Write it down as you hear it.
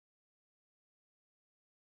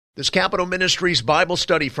This Capitol Ministries Bible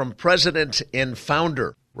study from President and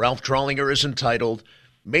Founder Ralph Drollinger is entitled,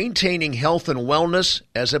 Maintaining Health and Wellness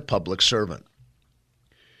as a Public Servant.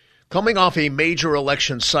 Coming off a major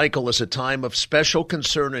election cycle is a time of special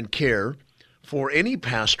concern and care for any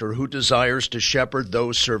pastor who desires to shepherd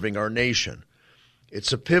those serving our nation.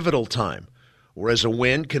 It's a pivotal time, whereas a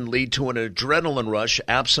win can lead to an adrenaline rush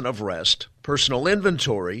absent of rest, personal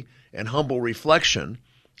inventory, and humble reflection,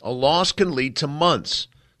 a loss can lead to months,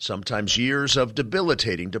 sometimes years of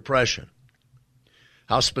debilitating depression.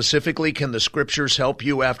 How specifically can the Scriptures help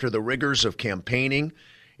you after the rigors of campaigning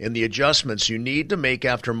and the adjustments you need to make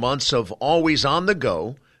after months of always on the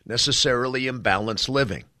go, necessarily imbalanced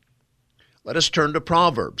living? Let us turn to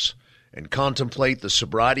Proverbs and contemplate the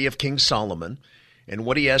sobriety of King Solomon and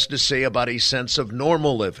what he has to say about a sense of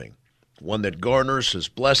normal living, one that garners his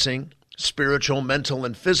blessing, spiritual, mental,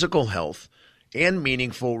 and physical health, and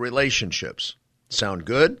meaningful relationships. Sound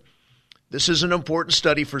good? This is an important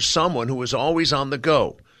study for someone who is always on the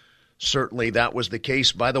go. Certainly that was the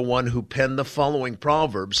case by the one who penned the following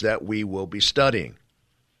Proverbs that we will be studying.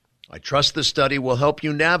 I trust this study will help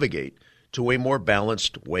you navigate to a more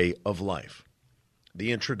balanced way of life.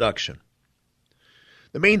 The introduction.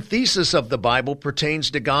 The main thesis of the Bible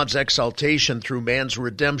pertains to God's exaltation through man's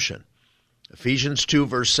redemption. Ephesians 2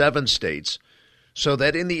 verse 7 states, so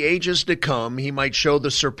that in the ages to come he might show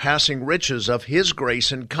the surpassing riches of his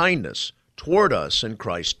grace and kindness toward us in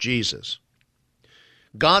Christ Jesus.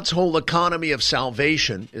 God's whole economy of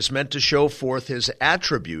salvation is meant to show forth his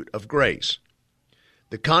attribute of grace.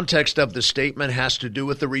 The context of the statement has to do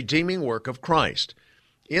with the redeeming work of Christ,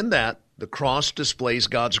 in that the cross displays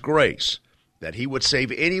God's grace. That he would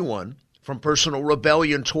save anyone from personal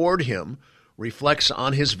rebellion toward him reflects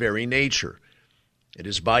on his very nature. It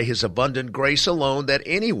is by his abundant grace alone that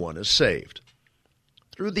anyone is saved.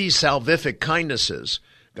 Through these salvific kindnesses,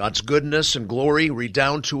 God's goodness and glory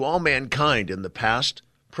redound to all mankind in the past,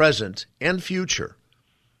 present, and future.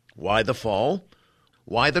 Why the fall?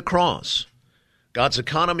 Why the cross? God's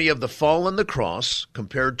economy of the fall and the cross,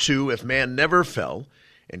 compared to if man never fell,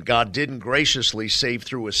 and God didn't graciously save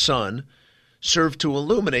through his Son, served to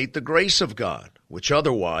illuminate the grace of God, which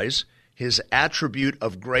otherwise, his attribute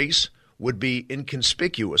of grace would be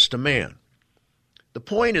inconspicuous to man. The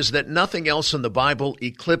point is that nothing else in the Bible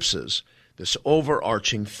eclipses this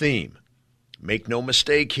overarching theme. Make no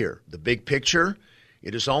mistake here, the big picture,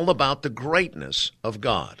 it is all about the greatness of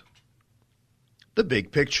God. The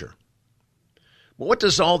big picture. But what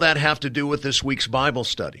does all that have to do with this week's Bible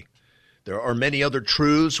study? There are many other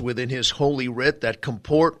truths within his holy writ that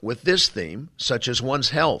comport with this theme, such as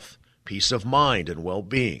one's health, peace of mind, and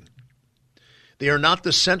well-being. They are not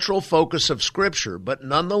the central focus of Scripture, but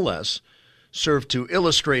nonetheless serve to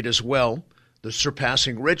illustrate as well the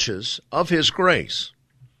surpassing riches of his grace.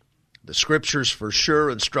 The Scriptures for sure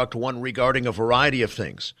instruct one regarding a variety of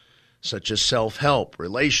things, such as self-help,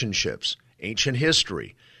 relationships, ancient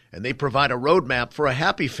history, and they provide a roadmap for a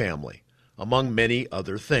happy family, among many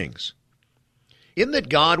other things. In that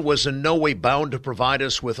God was in no way bound to provide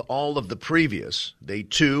us with all of the previous, they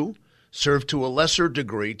too serve to a lesser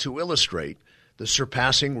degree to illustrate the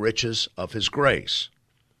surpassing riches of his grace.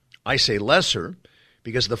 I say lesser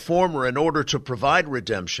because the former, in order to provide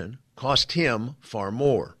redemption, cost him far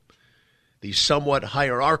more. These somewhat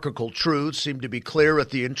hierarchical truths seem to be clear at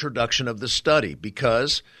the introduction of the study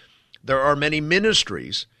because there are many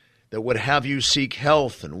ministries that would have you seek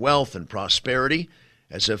health and wealth and prosperity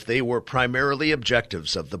as if they were primarily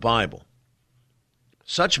objectives of the Bible.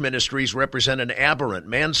 Such ministries represent an aberrant,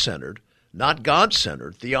 man-centered, not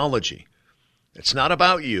God-centered theology. It's not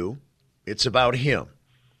about you, it's about him.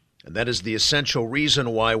 And that is the essential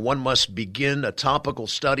reason why one must begin a topical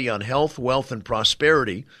study on health, wealth, and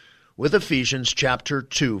prosperity with Ephesians chapter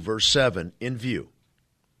 2, verse 7 in view.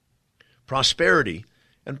 Prosperity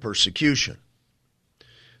and persecution.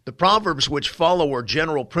 The Proverbs which follow are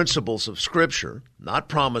general principles of Scripture, not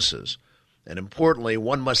promises, and importantly,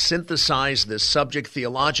 one must synthesize this subject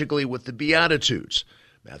theologically with the Beatitudes,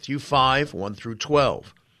 Matthew 5, 1 through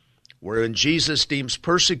 12, wherein Jesus deems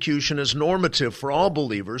persecution as normative for all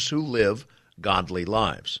believers who live godly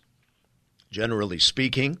lives. Generally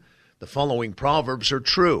speaking, the following proverbs are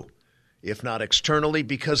true, if not externally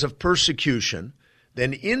because of persecution,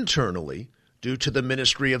 then internally due to the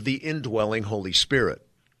ministry of the indwelling Holy Spirit.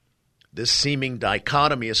 This seeming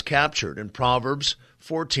dichotomy is captured in Proverbs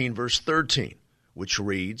 14, verse 13, which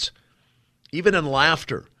reads, "Even in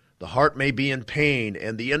laughter, the heart may be in pain,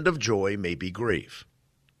 and the end of joy may be grief."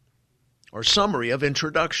 Our summary of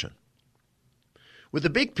introduction. With the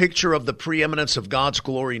big picture of the preeminence of God's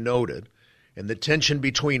glory noted, and the tension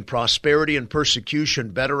between prosperity and persecution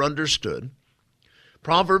better understood,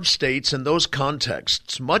 Proverbs states in those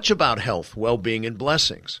contexts much about health, well-being, and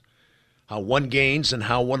blessings, how one gains and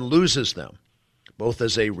how one loses them, both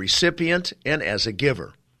as a recipient and as a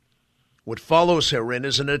giver. What follows herein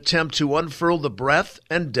is an attempt to unfurl the breadth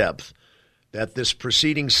and depth that this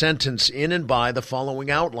preceding sentence in and by the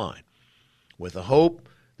following outline, with the hope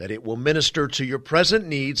that it will minister to your present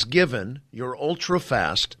needs given your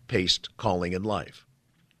ultra-fast paced calling in life.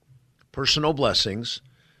 Personal blessings,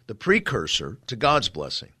 the precursor to God's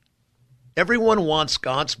blessing. Everyone wants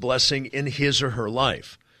God's blessing in his or her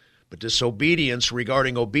life, but disobedience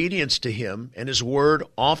regarding obedience to him and his word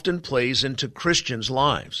often plays into Christians'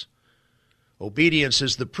 lives. Obedience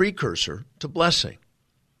is the precursor to blessing.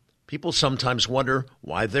 People sometimes wonder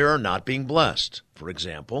why they are not being blessed. For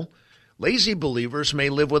example, lazy believers may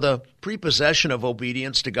live with a prepossession of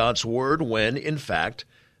obedience to God's word when, in fact,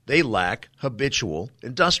 they lack habitual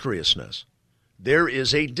industriousness. There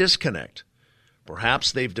is a disconnect.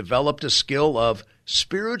 Perhaps they've developed a skill of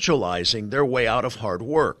spiritualizing their way out of hard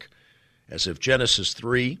work, as if Genesis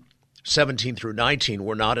 3:17 through 19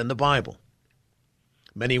 were not in the Bible.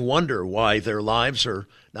 Many wonder why their lives are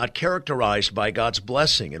not characterized by God's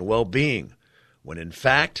blessing and well-being, when in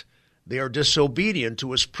fact they are disobedient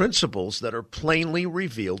to his principles that are plainly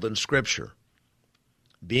revealed in Scripture.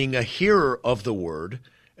 Being a hearer of the word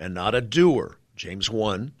and not a doer, James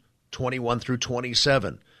 1:21 through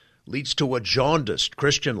 27, leads to a jaundiced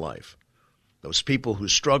Christian life. Those people who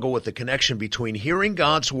struggle with the connection between hearing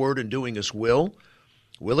God's word and doing his will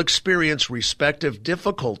experience respective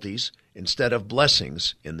difficulties instead of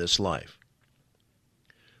blessings in this life.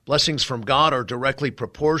 Blessings from God are directly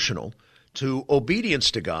proportional to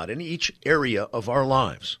obedience to God in each area of our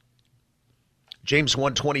lives. James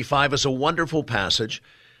 1:25 is a wonderful passage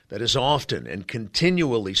that has often and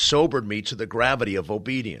continually sobered me to the gravity of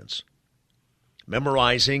obedience.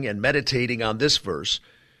 Memorizing and meditating on this verse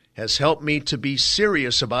has helped me to be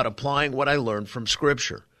serious about applying what I learned from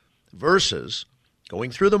Scripture, versus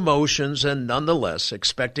going through the motions and nonetheless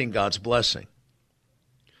expecting God's blessing.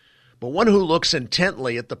 But one who looks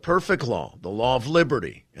intently at the perfect law, the law of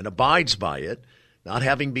liberty, and abides by it, not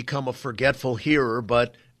having become a forgetful hearer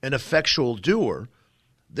but an effectual doer,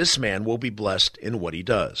 this man will be blessed in what he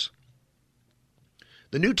does.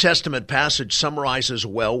 The New Testament passage summarizes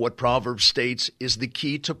well what Proverbs states is the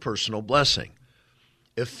key to personal blessing.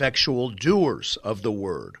 Effectual doers of the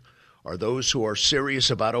word are those who are serious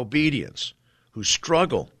about obedience, who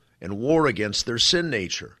struggle and war against their sin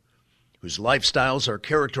nature, whose lifestyles are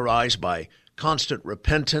characterized by constant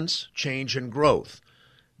repentance, change, and growth.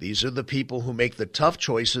 These are the people who make the tough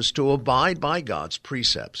choices to abide by God's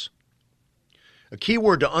precepts. A key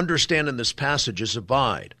word to understand in this passage is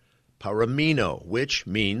abide, paramino, which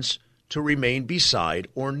means to remain beside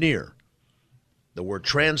or near. The word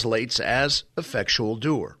translates as effectual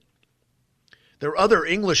doer. Their other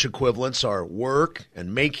English equivalents are work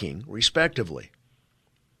and making, respectively.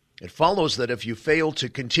 It follows that if you fail to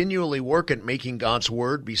continually work at making God's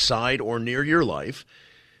word beside or near your life,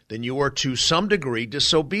 then you are to some degree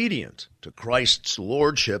disobedient to Christ's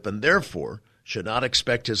lordship and therefore should not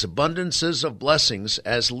expect his abundances of blessings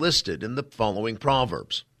as listed in the following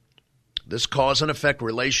Proverbs. This cause and effect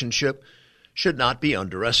relationship should not be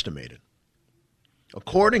underestimated.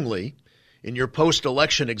 Accordingly, in your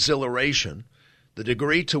post-election exhilaration, the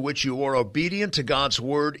degree to which you are obedient to God's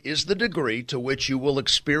word is the degree to which you will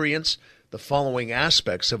experience the following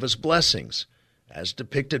aspects of his blessings, as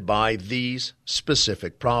depicted by these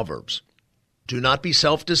specific proverbs. Do not be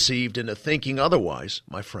self-deceived into thinking otherwise,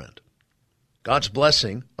 my friend. God's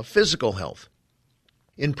blessing of physical health.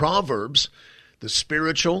 In Proverbs, the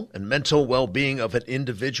spiritual and mental well-being of an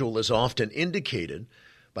individual is often indicated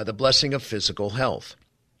by the blessing of physical health.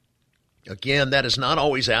 Again, that is not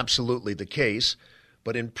always absolutely the case,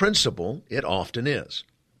 but in principle, it often is.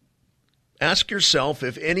 Ask yourself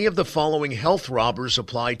if any of the following health robbers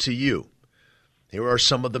apply to you. Here are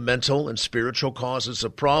some of the mental and spiritual causes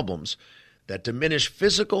of problems that diminish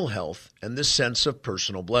physical health and this sense of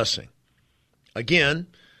personal blessing. Again,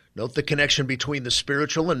 note the connection between the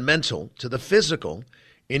spiritual and mental to the physical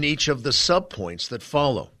in each of the subpoints that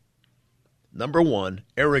follow. Number 1,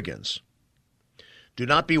 arrogance. Do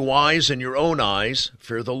not be wise in your own eyes,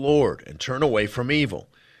 fear the Lord, and turn away from evil.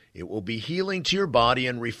 It will be healing to your body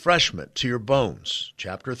and refreshment to your bones.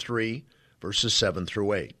 Chapter 3, verses 7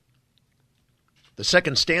 through 8. The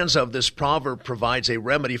second stanza of this proverb provides a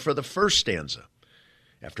remedy for the first stanza.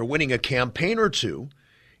 After winning a campaign or two,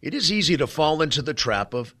 it is easy to fall into the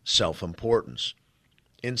trap of self-importance.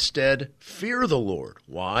 Instead, fear the Lord.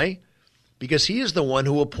 Why? because he is the one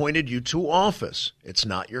who appointed you to office. It's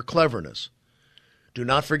not your cleverness. Do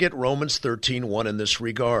not forget Romans 13:1 in this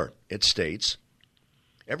regard. It states,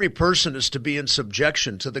 "Every person is to be in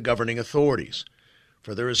subjection to the governing authorities,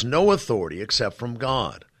 for there is no authority except from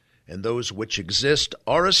God, and those which exist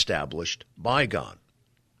are established by God."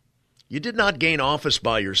 You did not gain office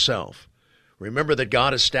by yourself. Remember that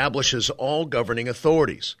God establishes all governing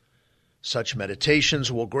authorities. Such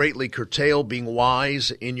meditations will greatly curtail being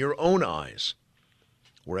wise in your own eyes.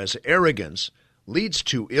 Whereas arrogance leads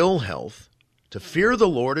to ill health, to fear the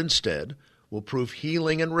Lord instead will prove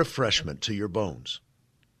healing and refreshment to your bones.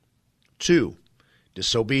 2.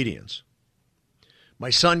 Disobedience.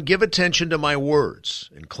 My son, give attention to my words.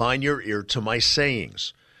 Incline your ear to my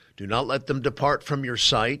sayings. Do not let them depart from your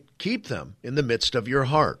sight. Keep them in the midst of your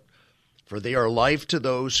heart, for they are life to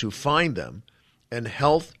those who find them and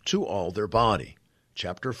health to all their body.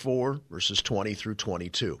 Chapter 4, verses 20 through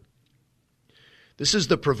 22. This is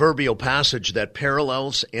the proverbial passage that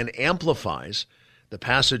parallels and amplifies the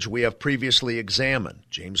passage we have previously examined,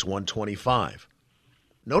 James 1:25.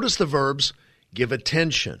 Notice the verbs give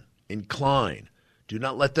attention, incline, do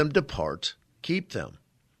not let them depart, keep them.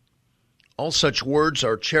 All such words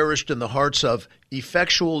are cherished in the hearts of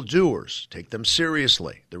effectual doers. Take them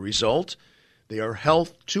seriously. The result? They are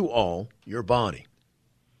health to all your body.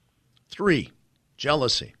 3.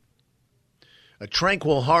 Jealousy. A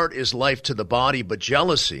tranquil heart is life to the body, but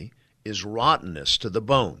jealousy is rottenness to the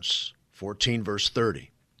bones. 14 verse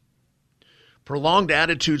 30. Prolonged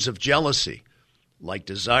attitudes of jealousy, like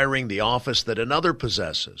desiring the office that another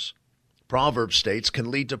possesses, Proverbs states, can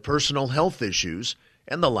lead to personal health issues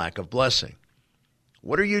and the lack of blessing.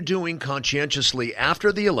 What are you doing conscientiously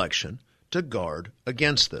after the election to guard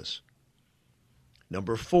against this?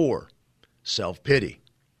 Number 4, self-pity.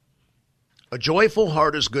 A joyful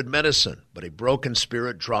heart is good medicine, but a broken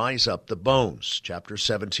spirit dries up the bones. Chapter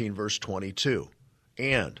 17, verse 22.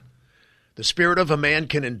 And the spirit of a man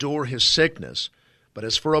can endure his sickness, but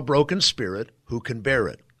as for a broken spirit, who can bear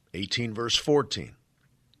it? 18, verse 14.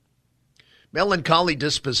 Melancholy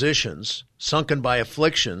dispositions, sunken by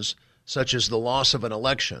afflictions, such as the loss of an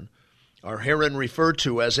election, are herein referred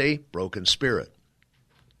to as a broken spirit.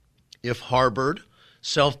 If harbored,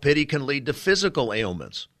 self-pity can lead to physical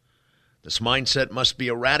ailments. This mindset must be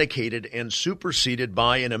eradicated and superseded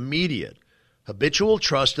by an immediate, habitual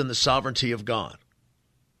trust in the sovereignty of God.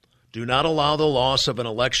 Do not allow the loss of an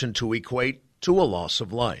election to equate to a loss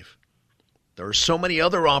of life. There are so many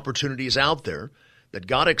other opportunities out there that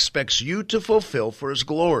God expects you to fulfill for His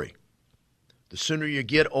glory. The sooner you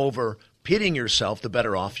get over pitying yourself, the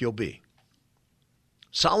better off you'll be.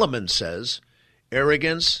 Solomon says,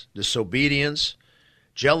 arrogance, disobedience,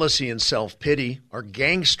 jealousy, and self-pity are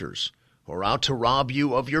gangsters who are out to rob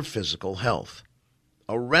you of your physical health.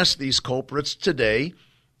 Arrest these culprits today,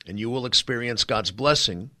 and you will experience God's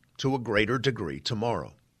blessing to a greater degree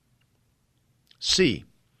tomorrow. C,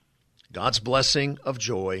 God's blessing of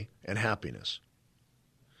joy and happiness.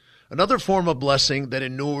 Another form of blessing that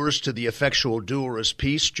inures to the effectual doer is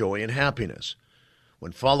peace, joy, and happiness.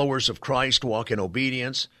 When followers of Christ walk in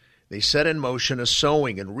obedience, they set in motion a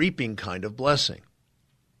sowing and reaping kind of blessing.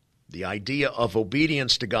 The idea of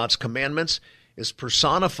obedience to God's commandments is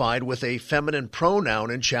personified with a feminine pronoun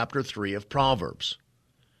in chapter 3 of Proverbs.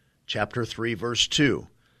 Chapter 3, verse 2,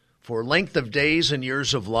 for length of days and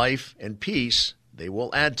years of life and peace they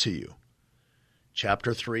will add to you.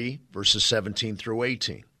 Chapter 3, verses 17 through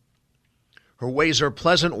 18. Her ways are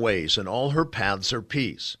pleasant ways, and all her paths are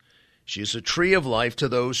peace. She is a tree of life to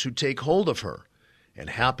those who take hold of her,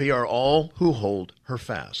 and happy are all who hold her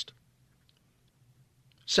fast.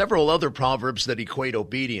 Several other proverbs that equate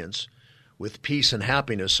obedience with peace and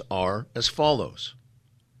happiness are as follows.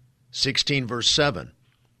 16 verse 7,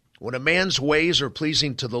 when a man's ways are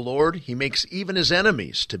pleasing to the Lord, he makes even his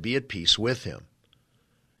enemies to be at peace with him.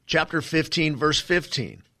 Chapter 15 verse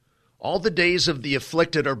 15, all the days of the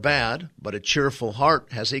afflicted are bad, but a cheerful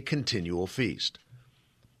heart has a continual feast.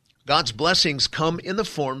 God's blessings come in the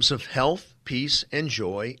forms of health, peace, and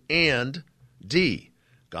joy, and D,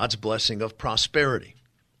 God's blessing of prosperity.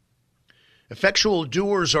 Effectual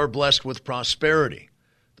doers are blessed with prosperity.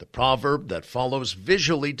 The proverb that follows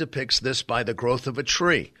visually depicts this by the growth of a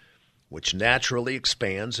tree, which naturally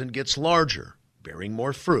expands and gets larger, bearing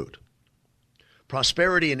more fruit.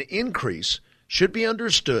 Prosperity and increase should be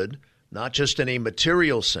understood not just in a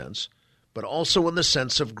material sense, but also in the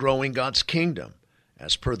sense of growing God's kingdom,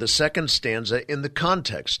 as per the second stanza in the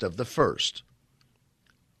context of the first.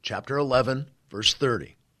 Chapter 11, verse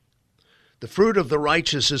 30. The fruit of the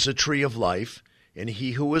righteous is a tree of life, and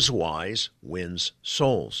he who is wise wins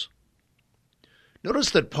souls.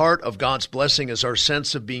 Notice that part of God's blessing is our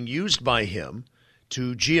sense of being used by Him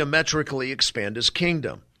to geometrically expand His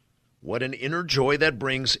kingdom. What an inner joy that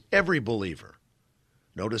brings every believer.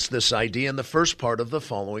 Notice this idea in the first part of the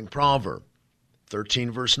following proverb,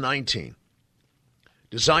 13 verse 19.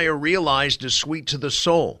 Desire realized is sweet to the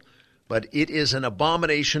soul, but it is an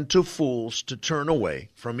abomination to fools to turn away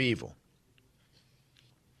from evil.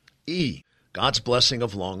 E, God's blessing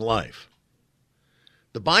of long life.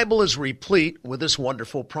 The Bible is replete with this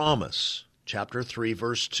wonderful promise. Chapter 3,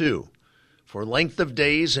 verse 2. For length of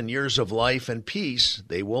days and years of life and peace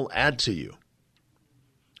they will add to you.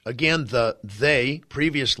 Again, the they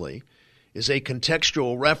previously is a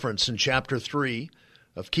contextual reference in chapter 3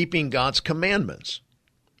 of keeping God's commandments.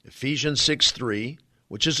 Ephesians 6:3,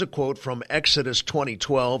 which is a quote from Exodus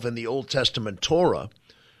 20:12 in the Old Testament Torah,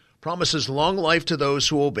 promises long life to those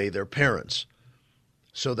who obey their parents,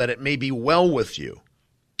 so that it may be well with you,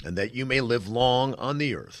 and that you may live long on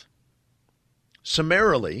the earth.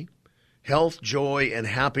 Summarily, health, joy, and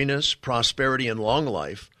happiness, prosperity, and long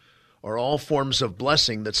life are all forms of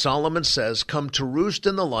blessing that Solomon says come to roost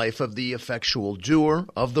in the life of the effectual doer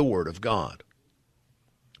of the Word of God.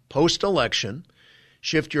 Post-election,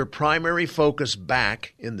 shift your primary focus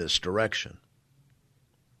back in this direction.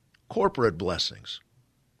 Corporate blessings.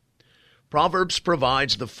 Proverbs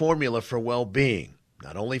provides the formula for well-being,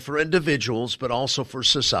 not only for individuals, but also for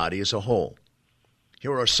society as a whole.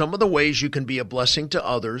 Here are some of the ways you can be a blessing to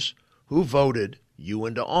others who voted you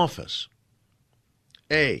into office.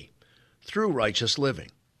 A, through righteous living.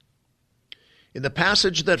 In the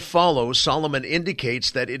passage that follows, Solomon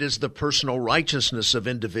indicates that it is the personal righteousness of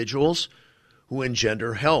individuals who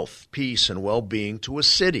engender health, peace, and well-being to a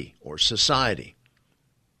city or society.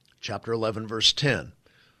 Chapter 11, verse 10.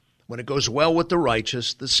 When it goes well with the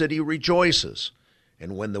righteous, the city rejoices,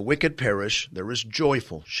 and when the wicked perish, there is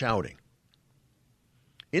joyful shouting.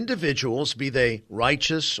 Individuals, be they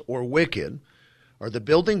righteous or wicked, are the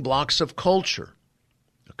building blocks of culture.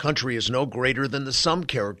 A country is no greater than the sum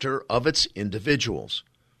character of its individuals.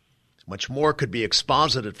 Much more could be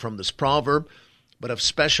exposited from this proverb, but of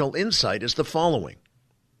special insight is the following.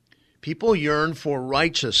 People yearn for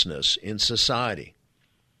righteousness in society.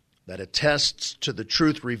 That attests to the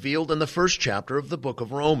truth revealed in the first chapter of the book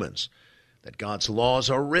of Romans, that God's laws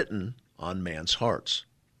are written on man's hearts.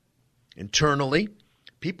 Internally,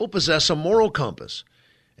 people possess a moral compass,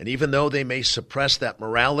 and even though they may suppress that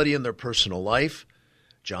morality in their personal life,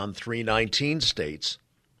 John 3:19 states,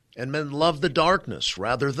 and men love the darkness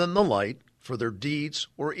rather than the light for their deeds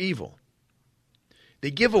or evil.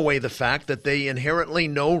 They give away the fact that they inherently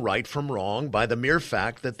know right from wrong by the mere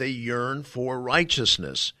fact that they yearn for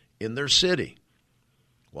righteousness in their city.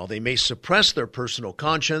 While they may suppress their personal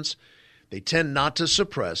conscience, they tend not to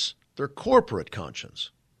suppress their corporate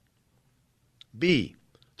conscience. B,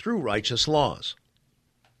 through righteous laws.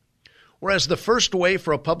 Whereas the first way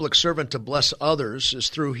for a public servant to bless others is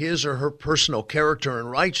through his or her personal character and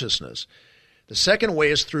righteousness, the second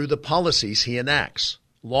way is through the policies he enacts,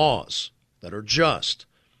 laws that are just,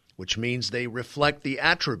 which means they reflect the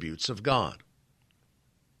attributes of God.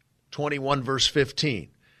 21 verse 15.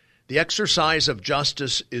 The exercise of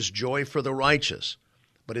justice is joy for the righteous,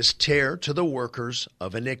 but is terror to the workers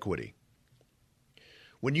of iniquity.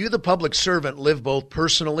 When you, the public servant, live both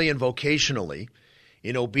personally and vocationally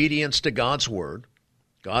in obedience to God's word,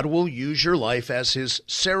 God will use your life as his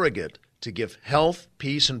surrogate to give health,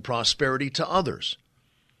 peace, and prosperity to others.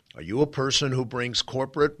 Are you a person who brings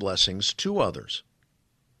corporate blessings to others?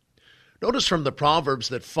 Notice from the Proverbs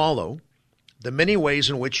that follow the many ways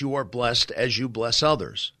in which you are blessed as you bless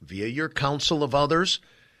others, via your counsel of others,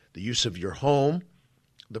 the use of your home,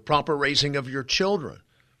 the proper raising of your children,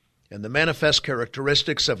 and the manifest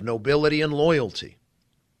characteristics of nobility and loyalty.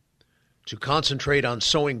 To concentrate on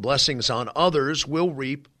sowing blessings on others will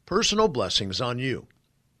reap personal blessings on you.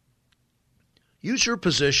 Use your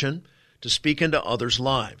position to speak into others'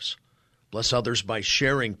 lives. Bless others by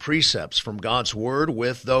sharing precepts from God's word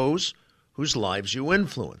with those whose lives you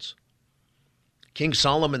influence. King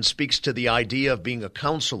Solomon speaks to the idea of being a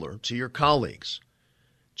counselor to your colleagues.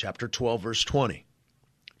 Chapter 12, verse 20.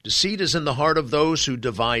 Deceit is in the heart of those who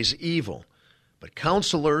devise evil, but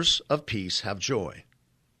counselors of peace have joy.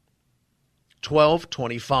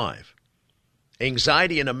 12:25.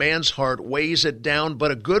 Anxiety in a man's heart weighs it down,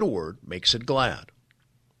 but a good word makes it glad.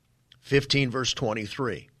 15 verse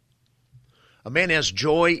 23. A man has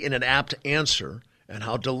joy in an apt answer, and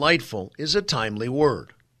how delightful is a timely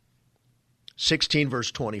word. 16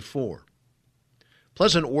 verse 24.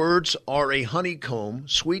 Pleasant words are a honeycomb,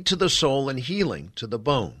 sweet to the soul and healing to the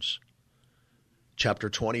bones. Chapter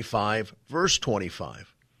 25, verse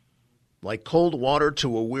 25. Like cold water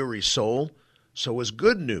to a weary soul, so is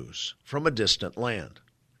good news from a distant land.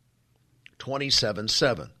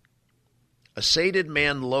 27:7. A sated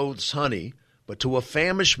man loathes honey, but to a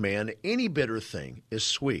famished man any bitter thing is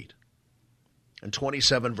sweet. And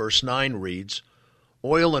 27 verse 9 reads,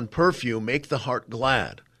 Oil and perfume make the heart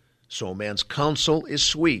glad, so a man's counsel is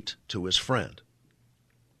sweet to his friend.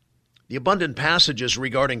 The abundant passages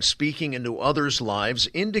regarding speaking into others' lives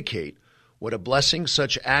indicate what a blessing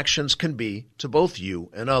such actions can be to both you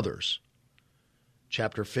and others.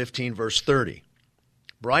 Chapter 15, verse 30.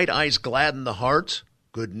 Bright eyes gladden the heart,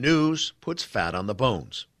 good news puts fat on the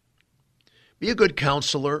bones. Be a good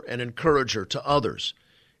counselor and encourager to others.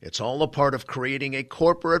 It's all a part of creating a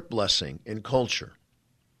corporate blessing in culture.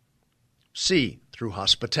 C, through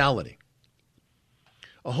hospitality.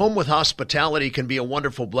 A home with hospitality can be a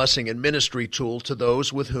wonderful blessing and ministry tool to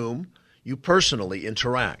those with whom you personally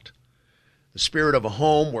interact. The spirit of a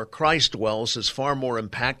home where Christ dwells is far more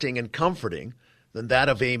impacting and comforting than that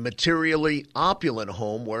of a materially opulent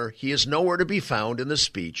home where he is nowhere to be found in the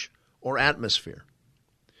speech or atmosphere.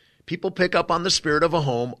 People pick up on the spirit of a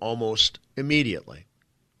home almost immediately.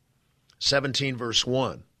 17 verse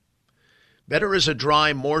 1. Better is a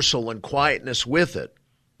dry morsel and quietness with it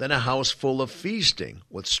than a house full of feasting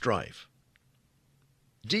with strife.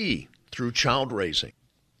 D, through child raising.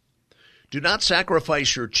 Do not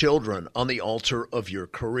sacrifice your children on the altar of your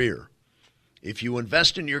career. If you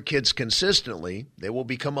invest in your kids consistently, they will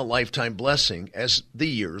become a lifetime blessing as the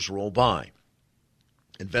years roll by.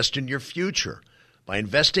 Invest in your future by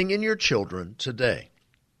investing in your children today.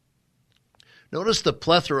 Notice the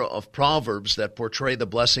plethora of proverbs that portray the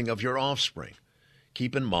blessing of your offspring.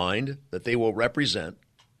 Keep in mind that they will represent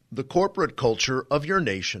the corporate culture of your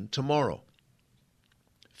nation tomorrow.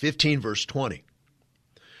 15 verse 20.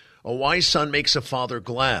 A wise son makes a father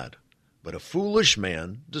glad, but a foolish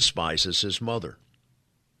man despises his mother.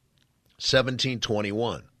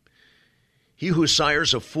 17:21. He who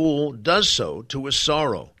sires a fool does so to his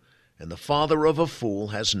sorrow, and the father of a fool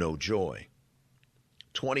has no joy.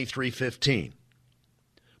 23:15.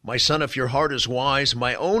 My son, if your heart is wise,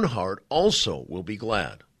 my own heart also will be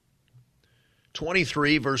glad.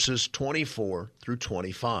 23 verses 24 through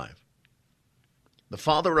 25. The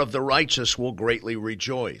father of the righteous will greatly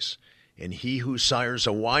rejoice, and he who sires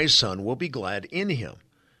a wise son will be glad in him.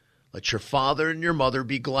 Let your father and your mother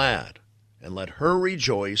be glad, and let her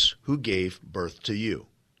rejoice who gave birth to you.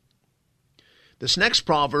 This next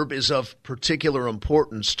proverb is of particular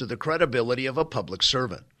importance to the credibility of a public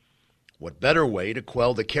servant. What better way to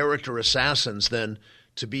quell the character assassins than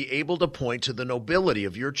to be able to point to the nobility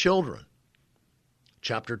of your children?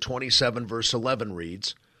 Chapter 27, verse 11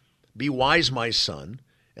 reads, Be wise, my son,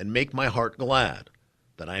 and make my heart glad,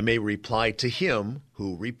 that I may reply to him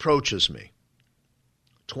who reproaches me.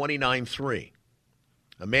 29:3.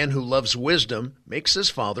 A man who loves wisdom makes his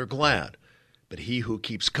father glad, but he who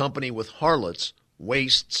keeps company with harlots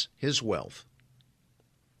wastes his wealth.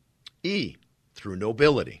 E, through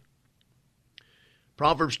nobility.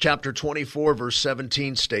 Proverbs chapter 24, verse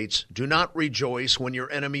 17 states, Do not rejoice when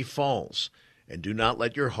your enemy falls, and do not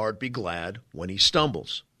let your heart be glad when he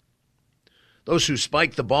stumbles. Those who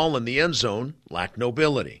spike the ball in the end zone lack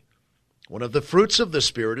nobility. One of the fruits of the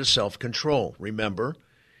Spirit is self-control. Remember,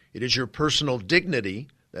 it is your personal dignity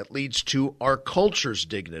that leads to our culture's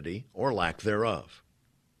dignity or lack thereof.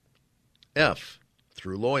 F,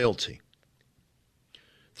 through loyalty.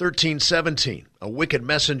 13:17. A wicked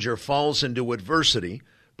messenger falls into adversity,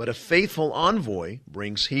 but a faithful envoy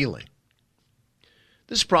brings healing.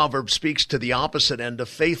 This proverb speaks to the opposite end of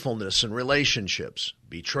faithfulness in relationships,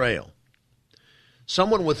 betrayal.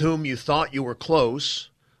 Someone with whom you thought you were close,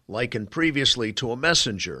 likened previously to a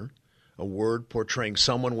messenger, a word portraying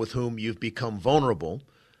someone with whom you've become vulnerable,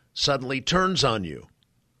 suddenly turns on you,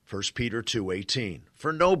 1 Peter 2:18,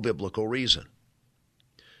 for no biblical reason.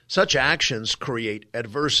 Such actions create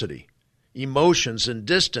adversity, emotions, and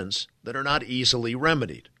distance that are not easily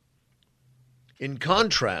remedied. In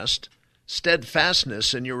contrast,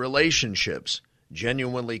 steadfastness in your relationships,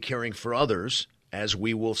 genuinely caring for others, as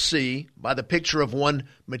we will see by the picture of one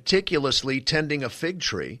meticulously tending a fig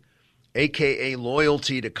tree, aka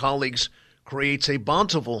loyalty to colleagues, creates a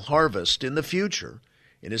bountiful harvest in the future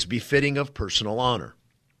and is befitting of personal honor.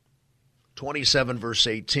 27 verse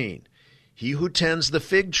 18, He who tends the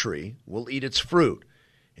fig tree will eat its fruit,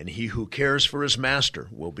 and he who cares for his master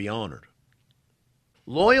will be honored.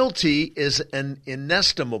 Loyalty is an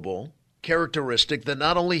inestimable characteristic that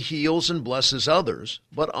not only heals and blesses others,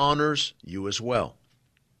 but honors you as well.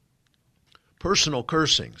 Personal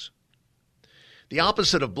cursings. The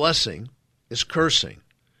opposite of blessing is cursing.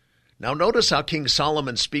 Now notice how King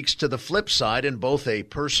Solomon speaks to the flip side in both a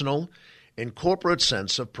personal and corporate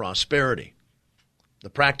sense of prosperity. The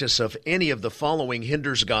practice of any of the following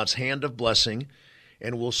hinders God's hand of blessing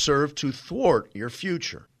and will serve to thwart your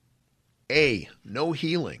future. A. No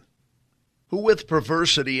healing. Who with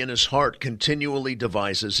perversity in his heart continually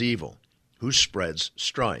devises evil, who spreads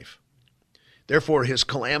strife. Therefore his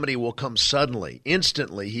calamity will come suddenly.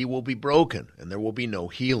 Instantly he will be broken, and there will be no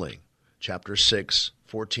healing. Chapter 6,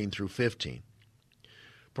 14 through 15.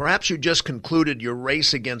 Perhaps you just concluded your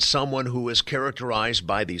race against someone who is characterized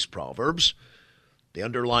by these proverbs. The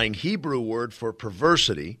underlying Hebrew word for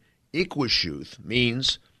perversity, iquishuth,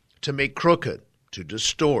 means to make crooked, to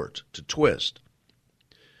distort, to twist.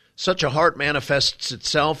 Such a heart manifests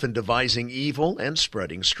itself in devising evil and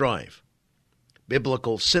spreading strife.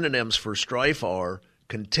 Biblical synonyms for strife are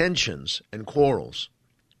contentions and quarrels.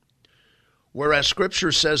 Whereas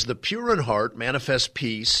Scripture says the pure in heart manifests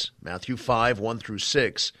peace, Matthew 5, 1 through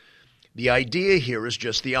 6, the idea here is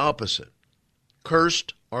just the opposite.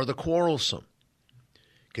 Cursed are the quarrelsome.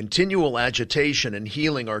 Continual agitation and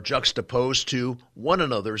healing are juxtaposed to one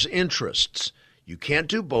another's interests. You can't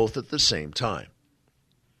do both at the same time.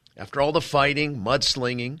 After all the fighting,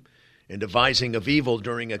 mudslinging, and devising of evil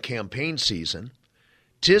during a campaign season,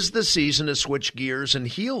 'tis the season to switch gears and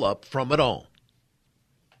heal up from it all.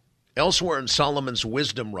 Elsewhere in Solomon's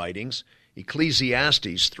wisdom writings,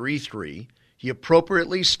 Ecclesiastes 3:3, he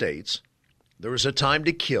appropriately states, there is a time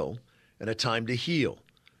to kill and a time to heal,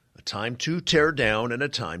 a time to tear down and a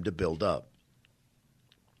time to build up.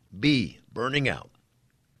 B. Burning out.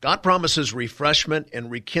 God promises refreshment and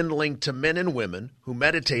rekindling to men and women who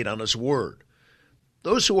meditate on His Word.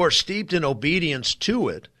 Those who are steeped in obedience to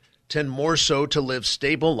it tend more so to live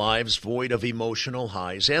stable lives void of emotional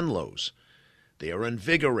highs and lows. They are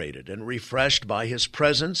invigorated and refreshed by His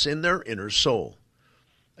presence in their inner soul.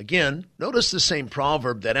 Again, notice the same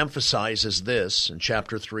proverb that emphasizes this in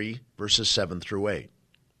chapter 3, verses 7 through 8.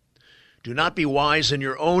 Do not be wise in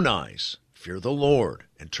your own eyes. Fear the Lord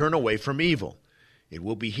and turn away from evil. It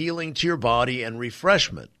will be healing to your body and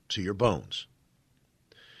refreshment to your bones.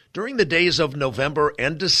 During the days of November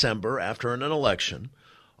and December after an election,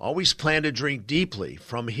 always plan to drink deeply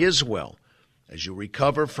from His well as you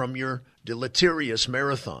recover from your deleterious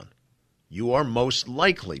marathon. You are most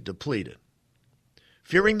likely depleted.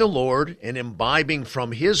 Fearing the Lord and imbibing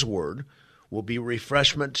from His Word will be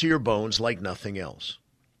refreshment to your bones like nothing else.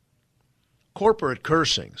 Corporate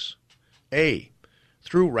cursings. A.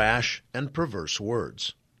 Through rash and perverse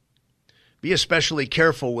words. Be especially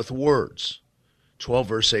careful with words. 12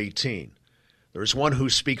 verse 18. There is one who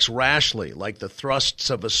speaks rashly like the thrusts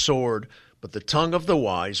of a sword, but the tongue of the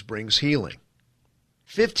wise brings healing.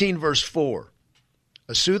 15 verse 4.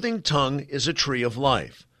 A soothing tongue is a tree of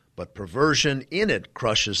life, but perversion in it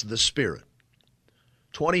crushes the spirit.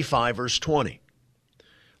 25 verse 20.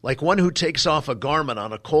 Like one who takes off a garment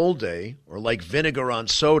on a cold day, or like vinegar on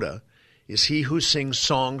soda, is he who sings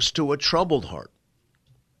songs to a troubled heart.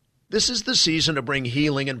 This is the season to bring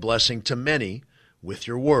healing and blessing to many with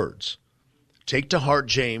your words. Take to heart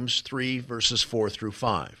James 3, verses 4 through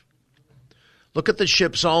 5. Look at the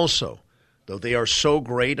ships also, though they are so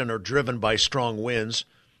great and are driven by strong winds,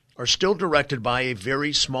 are still directed by a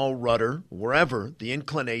very small rudder wherever the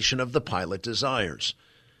inclination of the pilot desires.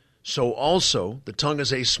 So also the tongue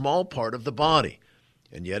is a small part of the body,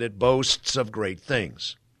 and yet it boasts of great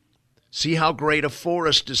things. See how great a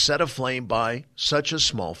forest is set aflame by such a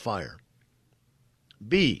small fire.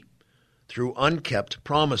 B. Through unkept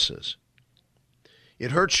promises.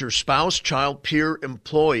 It hurts your spouse, child, peer,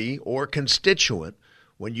 employee, or constituent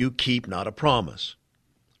when you keep not a promise.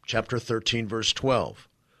 Chapter 13, verse 12.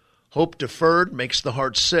 Hope deferred makes the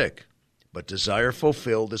heart sick, but desire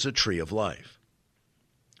fulfilled is a tree of life.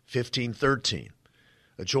 15:13.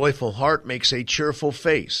 A joyful heart makes a cheerful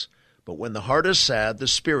face, but when the heart is sad, the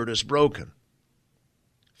spirit is broken.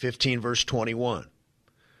 15 verse 21.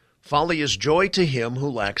 Folly is joy to him who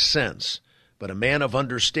lacks sense, but a man of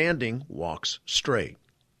understanding walks straight.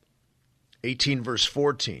 18 verse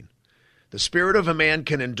 14. The spirit of a man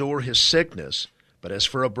can endure his sickness, but as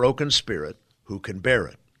for a broken spirit, who can bear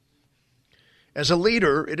it? As a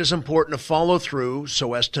leader, it is important to follow through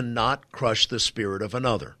so as to not crush the spirit of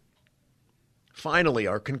another. Finally,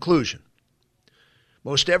 our conclusion.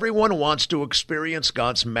 Most everyone wants to experience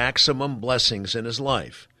God's maximum blessings in his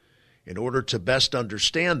life. In order to best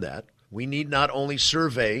understand that, we need not only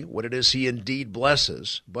survey what it is He indeed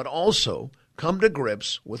blesses, but also come to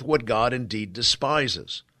grips with what God indeed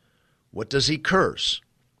despises. What does He curse?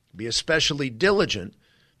 Be especially diligent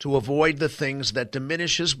to avoid the things that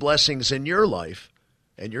diminish His blessings in your life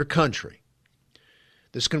and your country.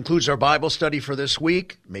 This concludes our Bible study for this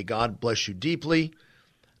week. May God bless you deeply.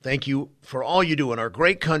 Thank you for all you do in our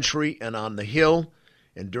great country and on the Hill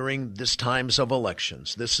and during these times of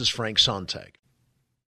elections. This is Frank Sontag.